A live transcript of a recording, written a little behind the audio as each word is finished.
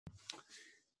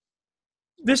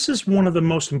This is one of the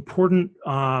most important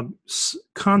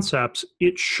concepts.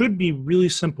 It should be really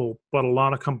simple, but a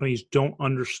lot of companies don't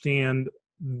understand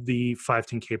the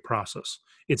 510K process.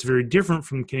 It's very different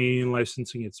from Canadian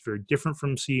licensing. It's very different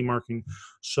from CE marking.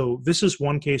 So this is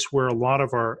one case where a lot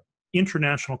of our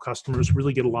international customers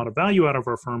really get a lot of value out of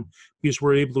our firm because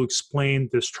we're able to explain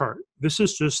this chart. This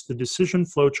is just the decision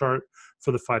flow chart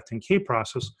for the 510K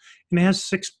process, and it has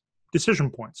 6 decision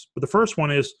points. But the first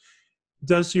one is,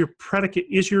 is your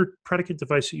predicate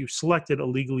device that you've selected a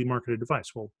legally marketed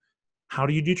device? Well, how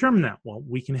do you determine that? Well,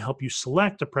 we can help you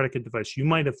select a predicate device. You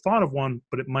might have thought of one,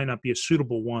 but it might not be a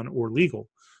suitable one or legal.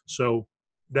 So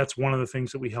that's one of the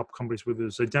things that we help companies with,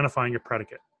 is identifying your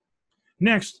predicate.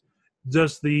 Next,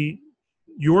 does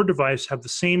your device have the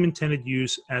same intended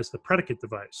use as the predicate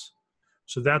device?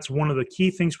 So that's one of the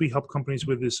key things we help companies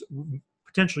with, is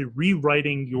potentially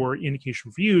rewriting your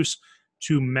indication for use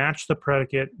to match the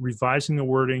predicate, revising the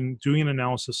wording, doing an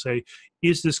analysis, say,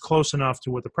 is this close enough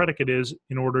to what the predicate is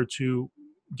in order to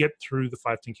get through the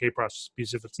 510K process?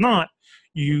 Because if it's not,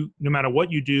 no matter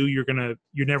what you do, you're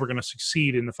never gonna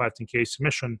succeed in the 510K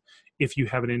submission if you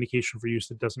have an indication for use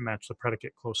that doesn't match the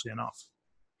predicate closely enough.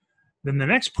 Then the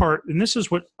next part, and this is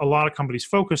what a lot of companies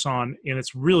focus on, and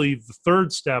it's really the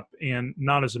third step and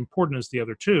not as important as the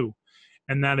other two,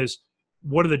 and that is,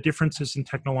 what are the differences in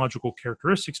technological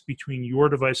characteristics between your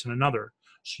device and another?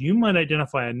 So you might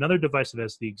identify another device that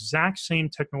has the exact same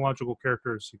technological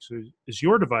characteristics as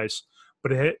your device,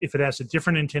 but if it has a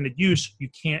different intended use, you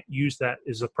can't use that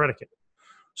as a predicate.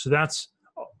 So that's,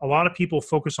 a lot of people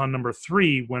focus on number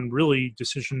 3 when really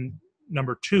decision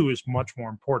number 2 is much more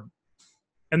important.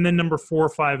 And then number 4,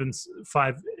 5, and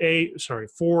 5A,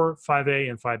 4, 5A,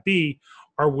 and 5B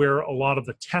are where a lot of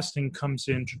the testing comes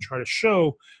in to try to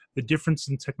show the difference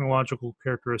in technological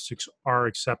characteristics are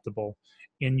acceptable.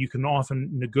 And you can often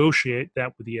negotiate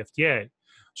that with the FDA.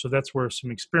 So that's where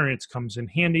some experience comes in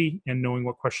handy, and knowing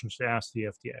what questions to ask the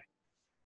FDA.